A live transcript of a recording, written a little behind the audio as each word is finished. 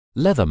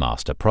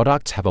Leathermaster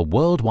products have a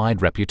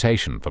worldwide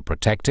reputation for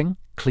protecting,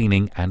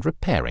 cleaning and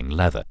repairing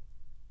leather.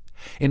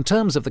 In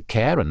terms of the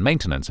care and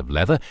maintenance of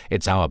leather,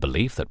 it's our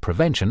belief that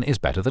prevention is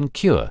better than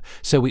cure,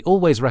 so we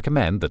always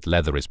recommend that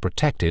leather is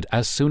protected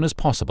as soon as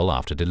possible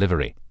after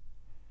delivery.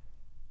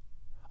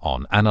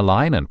 On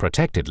aniline and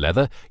protected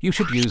leather, you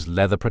should use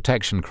leather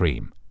protection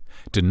cream.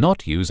 Do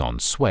not use on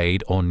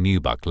suede or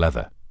nubuck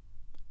leather.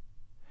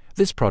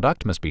 This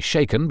product must be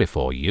shaken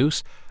before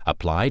use,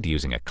 applied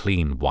using a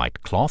clean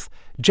white cloth,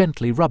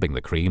 gently rubbing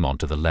the cream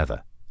onto the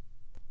leather.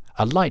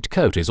 A light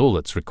coat is all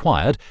that's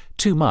required.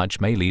 Too much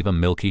may leave a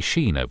milky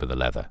sheen over the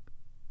leather.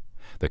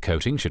 The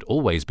coating should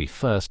always be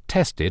first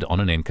tested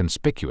on an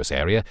inconspicuous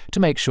area to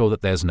make sure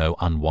that there's no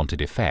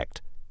unwanted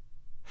effect.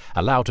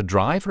 Allow to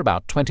dry for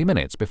about 20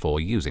 minutes before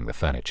using the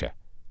furniture.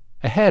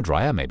 A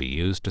hairdryer may be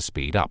used to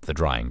speed up the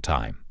drying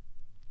time.